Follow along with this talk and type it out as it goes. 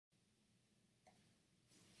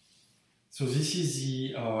So this is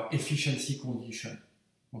the efficiency condition.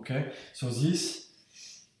 Okay, so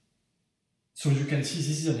you can see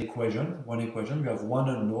this is an equation, one equation. We have one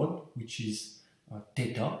unknown, which is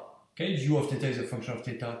theta. Okay, u of theta is a function of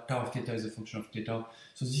theta, tau of theta is a function of theta.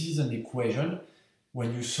 So this is an equation.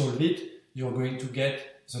 When you solve it, you're going to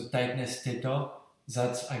get the tightness theta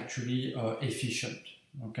that's actually efficient.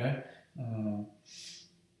 Okay,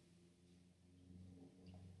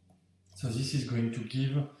 so this is going to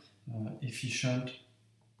give efficient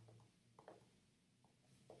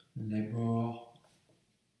labor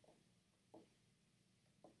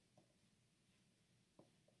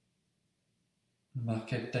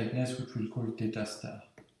market tightness, which we'll call theta star.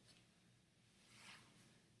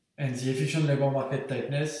 And the efficient labor market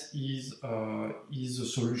tightness is a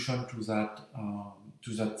solution to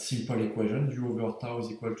that simple equation. U over tau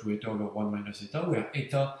is equal to eta over 1 minus eta, where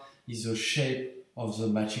eta is the shape of the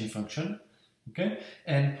matching function. Okay,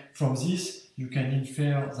 and from this you can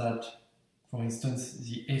infer that, for instance,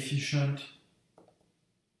 the efficient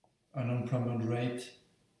unemployment rate,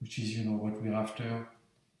 which is what we're after,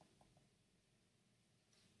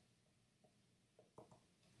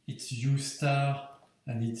 it's u star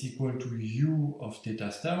and it's equal to u of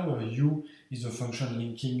theta star, where u is a function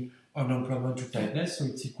linking unemployment to tightness, so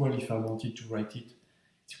it's equal, if I wanted to write it,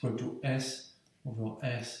 it's equal to s over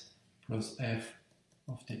s plus f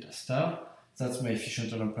of theta star. That's my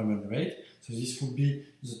efficient unemployment rate. So this would be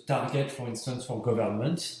the target, for instance, for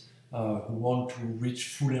governments who want to reach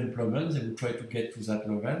full employment. They will try to get to that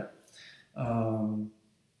level.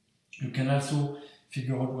 You can also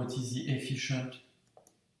figure out what is the efficient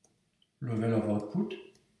level of output.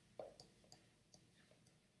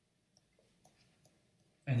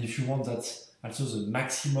 And if you want, that's also the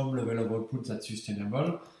maximum level of output that's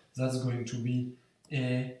sustainable. That's going to be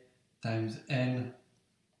A times N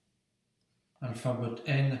alpha, but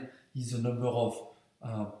N is the number of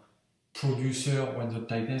producer when the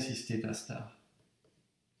tightness is theta star.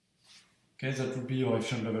 Okay, that would be your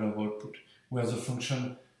efficient level of output, where the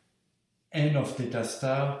function N of theta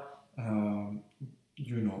star,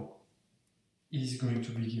 is going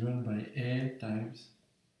to be given by A times.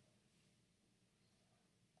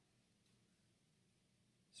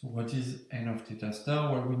 So what is N of theta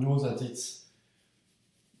star? Well, we know that it's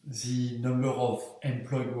the number of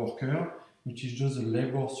employed workers, which is just the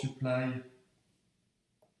labor supply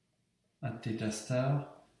at theta star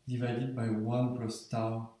divided by 1 plus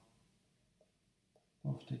tau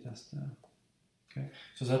of theta star. Okay,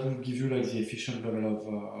 so that will give you like the efficient level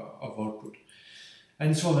of output.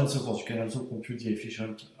 And so on and so forth. You can also compute the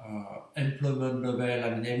efficient employment level. I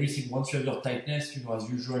mean, everything. Once you have your tightness, as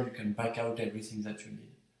usual, you can back out everything that you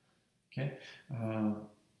need. Okay.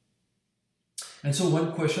 And so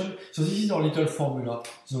one question. So this is our little formula.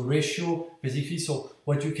 The ratio, basically. So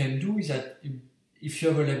what you can do is that if you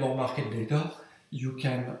have a labor market data, you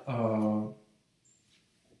can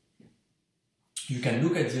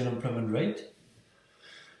look at the unemployment rate.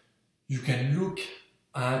 You can look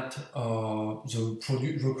at the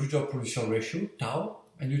recruiter-producer ratio, tau,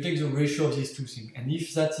 and you take the ratio of these two things. And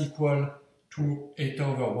if that's equal to eta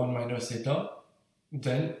over 1 minus eta,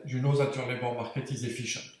 then you know that your labor market is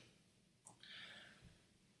efficient.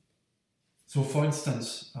 So for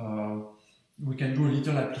instance, we can do a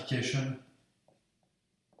little application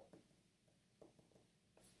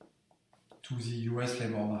to the US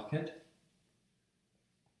labor market.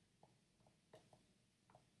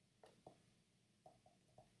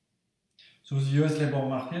 So the US labor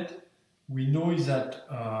market, we know is that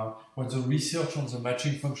what the research on the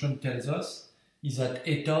matching function tells us is that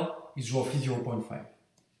eta is roughly 0.5.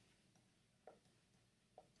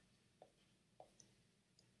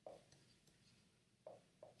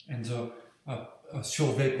 And the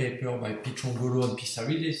survey paper by Pietrangelo and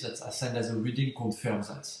Pissarides that's assigned as a reading confirms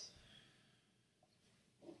that.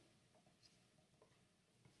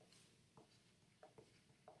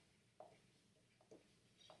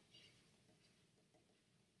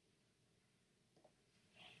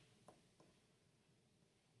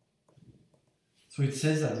 So it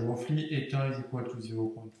says that roughly eta is equal to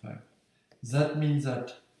 0.5. That means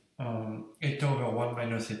that eta over 1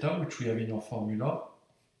 minus eta, which we have in our formula,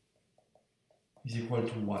 is equal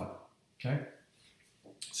to 1. Okay?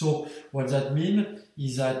 So what that means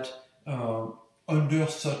is that under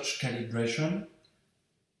such calibration,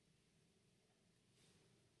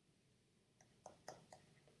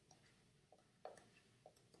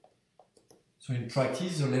 so in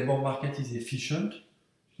practice, the labor market is efficient,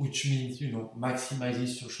 which means,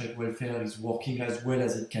 maximizes social welfare, is working as well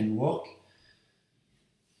as it can work.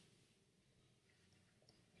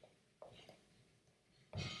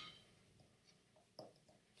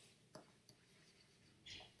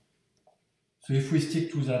 So if we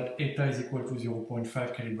stick to that eta is equal to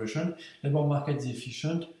 0.5 calibration, labor market is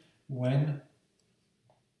efficient when,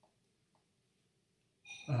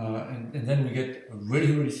 and then we get a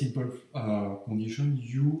really simple condition,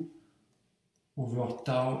 U over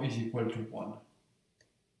tau is equal to 1.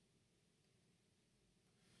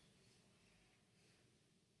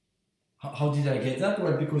 How did I get that?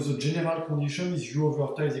 Well, because the general condition is U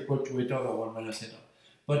over tau is equal to eta over 1 minus eta.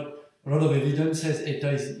 But a lot of evidence says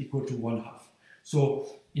eta is equal to 1/2. So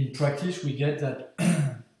in practice, we get that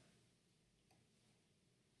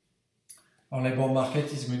our labor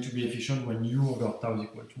market is going to be efficient when U over tau is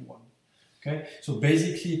equal to 1. Okay? So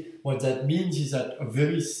basically, what that means is that a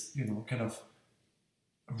very, kind of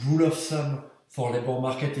rule of thumb for labor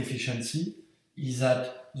market efficiency is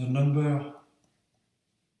that the number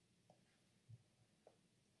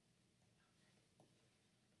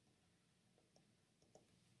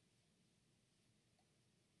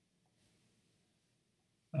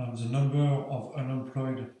of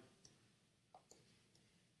unemployed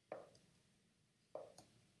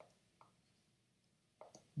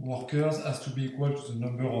workers has to be equal to the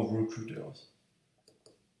number of recruiters.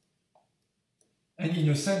 And in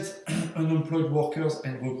a sense, unemployed workers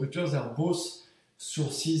and recruiters are both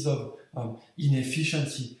sources of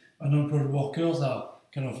inefficiency. Unemployed workers are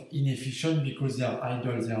kind of inefficient because they are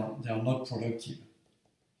idle, they are not productive.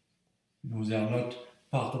 They are not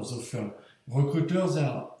part of the firm. Recruiters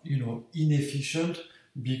are, inefficient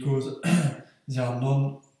because they are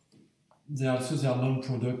non-producers, so they are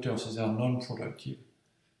non-productive.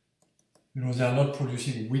 They are not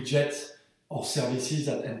producing widgets or services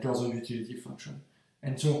that enter the utility function.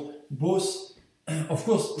 And so both, of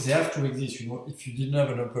course, they have to exist. If you didn't have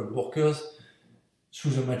unemployed workers,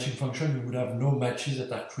 through the matching function, you would have no matches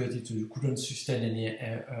that are created, so you couldn't sustain any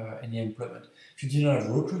employment. If you didn't have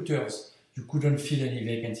recruiters, you couldn't fill any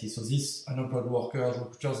vacancies. So these unemployed workers,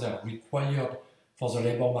 recruiters, they are required for the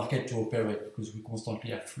labor market to operate because we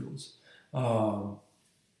constantly have flows. But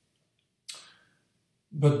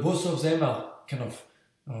both of them are kind of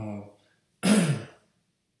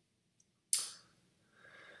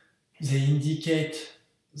they indicate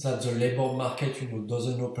that the labor market,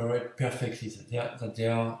 doesn't operate perfectly. That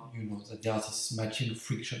there are these matching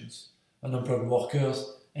frictions. Unemployed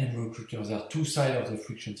workers and recruiters. There are two sides of the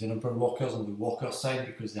frictions. The unemployed workers on the worker side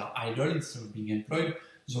because they are idle instead of being employed.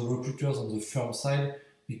 The recruiters on the firm side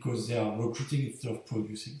because they are recruiting instead of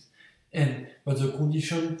producing. But the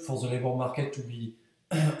condition for the labor market to be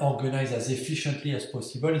organized as efficiently as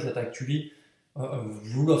possible is that actually a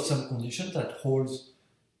rule of thumb condition that holds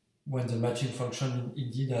when the matching function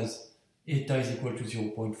indeed has eta is equal to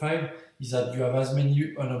 0.5 is that you have as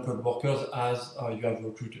many unemployed workers as you have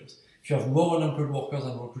recruiters. If you have more unemployed workers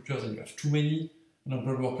than recruiters, then you have too many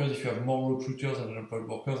unemployed workers. If you have more recruiters than unemployed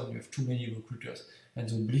workers, then you have too many recruiters. And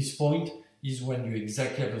the bliss point is when you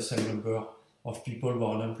exactly have the same number of people who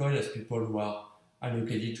are unemployed as people who are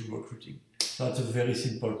allocated to recruiting. So that's a very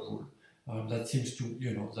simple rule. That seems to,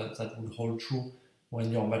 that would hold true when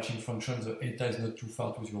your matching function, the eta is not too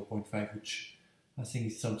far to 0.5, which I think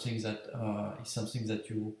is something that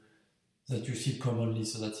you see commonly.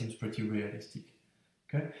 So that seems pretty realistic.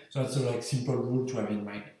 Okay, so that's a simple rule to have in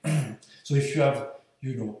mind. So if you have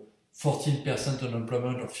 14%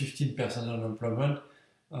 unemployment or 15% unemployment,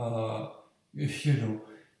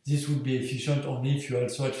 this would be efficient only if you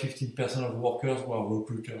also had 15% of workers who are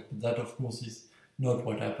recruiters. But that, of course, is not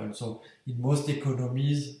what happens. So in most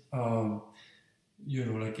economies,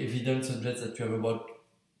 evidence suggests that you have about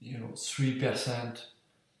 3%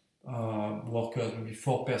 workers, maybe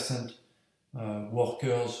 4%.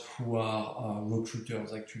 Workers who are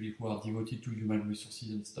recruiters, actually, who are devoted to human resources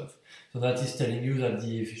and stuff. So that is telling you that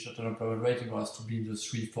the efficient unemployment rate has to be in the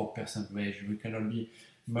 3-4% range. We cannot be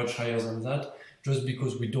much higher than that, just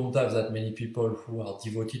because we don't have that many people who are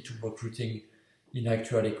devoted to recruiting in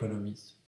actual economies.